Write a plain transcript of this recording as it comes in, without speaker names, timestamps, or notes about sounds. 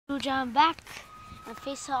I'm back. My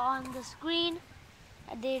face is on the screen.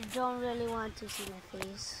 They don't really want to see my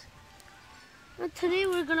face. But today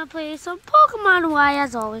we're gonna play some Pokemon Y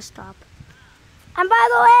as always. Stop. And by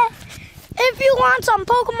the way, if you want some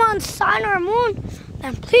Pokemon Sun or Moon,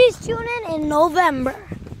 then please tune in November.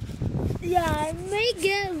 Yeah, I may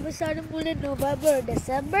get Sun and Moon in November or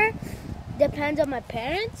December. Depends on my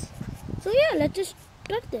parents. So yeah, let's just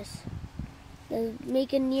start this. Let's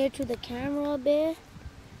make it near to the camera a bit.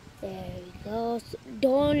 There we go. So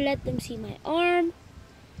don't let them see my arm.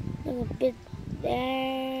 A bit.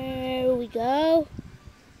 There we go.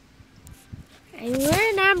 And we're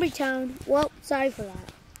in Ambertown. Well, sorry for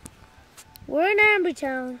that. We're in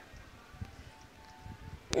Ambertown.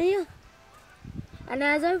 And yeah. And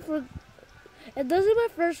as if this is my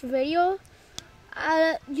first video,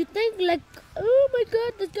 you think like, oh my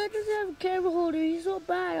god, this guy doesn't have a camera holder. He's so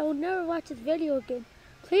bad. I will never watch this video again.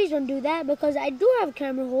 Please don't do that because I do have a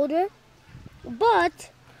camera holder.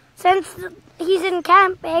 But since he's in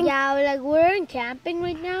camping, yeah, like we're in camping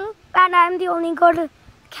right now, and I'm the only good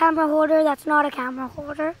camera holder that's not a camera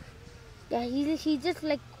holder. Yeah, he's just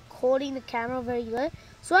like holding the camera very good.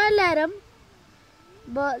 So I let him.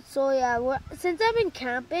 But so yeah, since I've been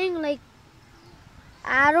camping, like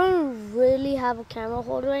I don't really have a camera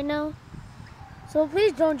holder right now. So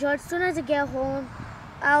please don't judge. As soon as I get home,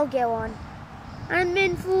 I'll get one. And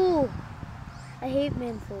Minfu. I hate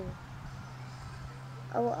Minfu.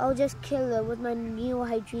 I'll just kill it with my new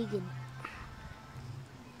Hydreigon.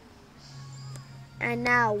 And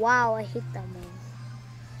now, wow, I hate that move.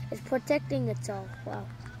 It's protecting itself. Wow.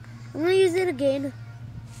 I'm gonna use it again.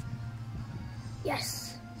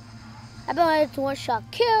 Yes. I bet it's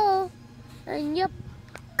one-shot kill. And yep.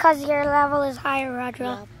 Cause your level is higher,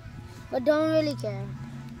 Rodra. Yep. But don't really care.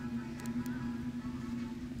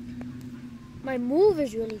 My move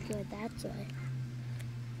is really good, that's why.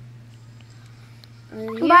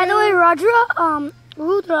 By the way,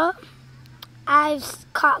 Rudra, I've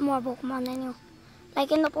caught more Pokemon than you.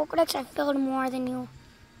 Like in the Pokedex, I filled more than you.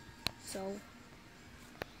 So.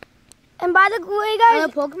 And by the way, guys,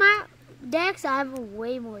 the Pokemon Dex, I have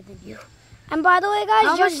way more than you. And by the way, guys,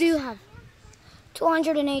 how much do you have?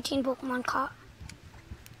 218 Pokemon caught.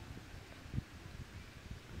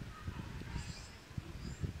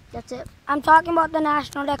 That's it. I'm talking about the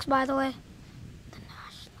National Dex, by the way. The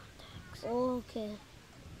National Dex. Okay.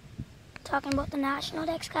 Talking about the National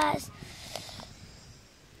Dex, guys.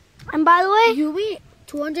 And by the way, you mean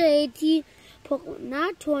 218 Pokemon,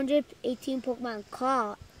 not 218 Pokemon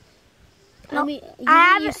caught. No, I mean,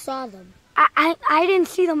 you saw them. I didn't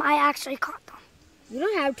see them. I actually caught them. You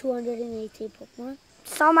don't have 218 Pokemon.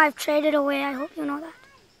 Some I've traded away. I hope you know that.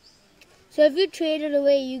 So if you trade it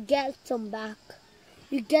away, you get some back.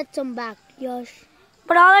 You get some back, Yosh.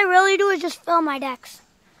 But all I really do is just fill my decks.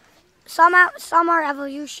 Some are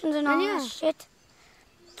evolutions and all that shit.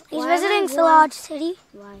 He's visiting Salaj City.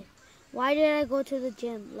 Why? Why did I go to the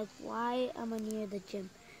gym? Like, why am I near the gym?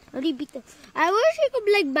 I already beat the... I wish I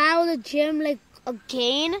could, like, battle the gym, like,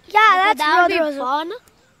 again. Yeah, that would be fun.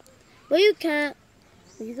 But you can't.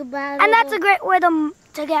 You can battle... And that's a great way to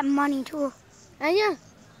get money, too. And yeah.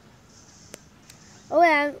 Oh,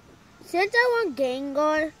 yeah. Since I want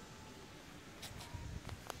Gengar,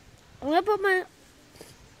 I'm going to put my...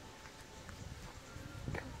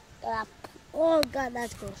 Oh, God,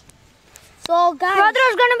 that's gross. So, guys...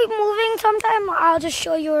 Brother's going to be moving sometime. I'll just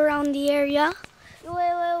show you around the area.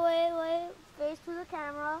 Wait. Face to the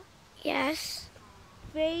camera. Yes.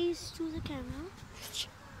 Face to the camera.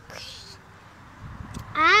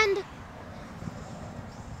 And,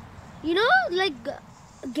 you know, like,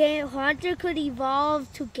 Haunter could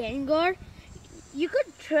evolve to Gengar. You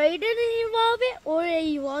could trade it and evolve it, or it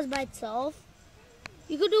evolves by itself.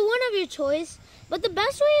 You could do one of your choice. But the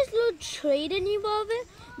best way is to trade and evolve it.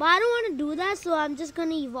 But I don't want to do that, so I'm just going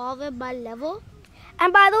to evolve it by level.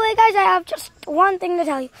 And by the way, guys, I have just one thing to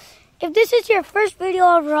tell you. If this is your first video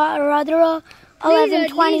of Radura 1128,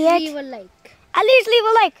 at least leave a like. At least leave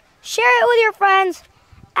a like. Share it with your friends.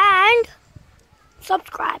 And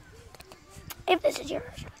subscribe. If this is your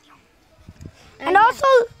first video. And also,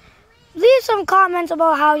 leave some comments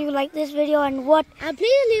about how you like this video and what. And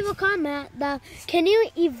please leave a comment that can you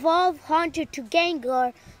evolve Haunter to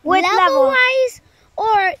Gengar with level-wise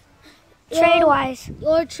or trade-wise?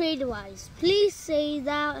 Or trade-wise. Please say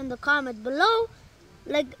that in the comment below.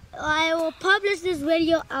 Like, I will publish this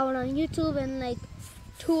video out on YouTube in like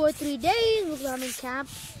 2 or 3 days because I'm in camp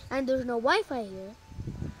and there's no Wi-Fi here.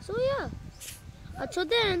 So yeah. Until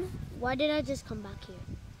then, why did I just come back here?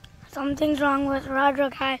 Something's wrong with Rodra,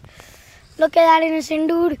 guy. Look at that innocent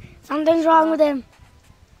dude. Something's wrong with him.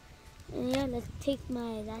 And yeah, let's take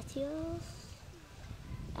my Latios.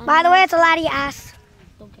 By the way, it's a laddie ass.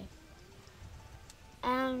 Okay.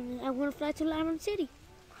 And I'm gonna fly to Laverne City.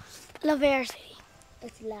 Laverne City.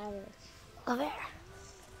 It's Laverne. Laverne.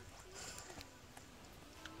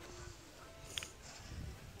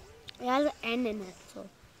 It has an N in it, so.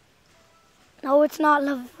 No, it's not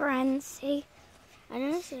Laverne City. I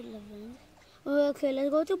never said Laverne. Okay, let's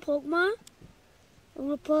go to Pokemon. I'm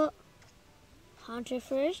gonna put Hunter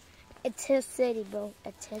first. It's his city, bro.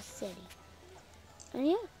 It's his city. And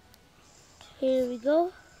yeah, here we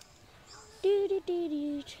go.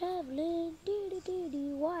 Do traveling.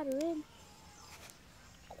 Do watering.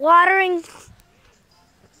 Watering.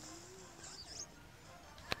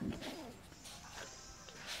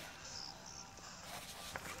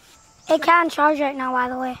 It can't charge right now, by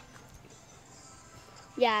the way.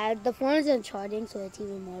 Yeah, the phone isn't charging, so it's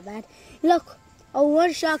even more bad. Look, a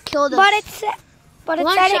one shot killed us. But it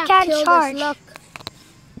said it can't charge. Look,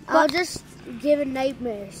 I'll just give it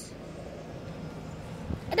nightmares.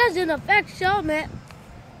 It doesn't affect Shelmet.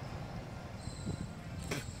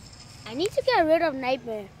 I need to get rid of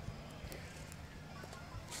Nightmare.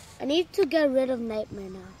 I need to get rid of Nightmare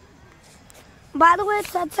now. By the way, it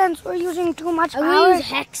said since we're using too much power. I will use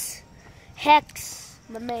Hex. Hex,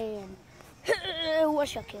 my man. What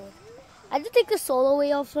shall kill it? I had to take the soul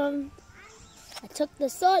away off him. I took the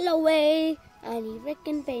soul away and he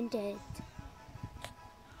freaking fainted.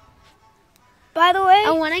 By the way,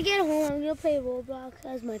 and when I get home, I'm gonna play Roblox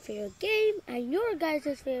as my favorite game and your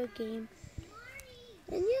guys' favorite game.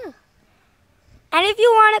 And yeah. And if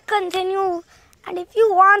you want to continue, and if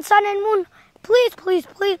you want Sun and Moon, please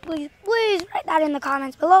write that in the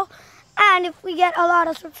comments below. And if we get a lot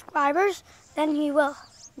of subscribers, then he will.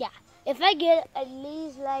 Yeah. If I get at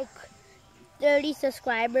least like 30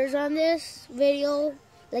 subscribers on this video,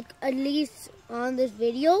 like at least on this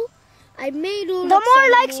video, I may do. The more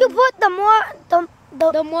likes you put,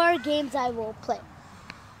 the more games I will play.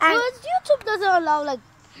 And because YouTube doesn't allow like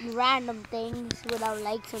random things without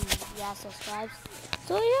likes and subscribes.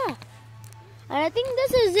 So yeah. And I think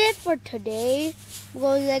this is it for today.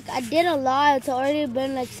 Because like I did a lot. It's already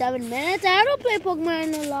been like 7 minutes. I don't play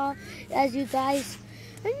Pokemon a lot as you guys.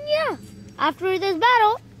 And yeah. After this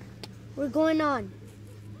battle, we're going on.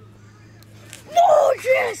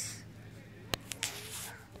 Moltres!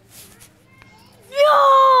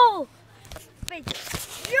 No!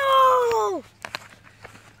 No!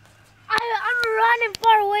 I'm running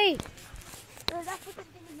far away. That freaking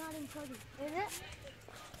thing is not in charge. Is it?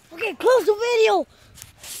 Okay, close the video.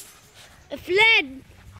 It fled.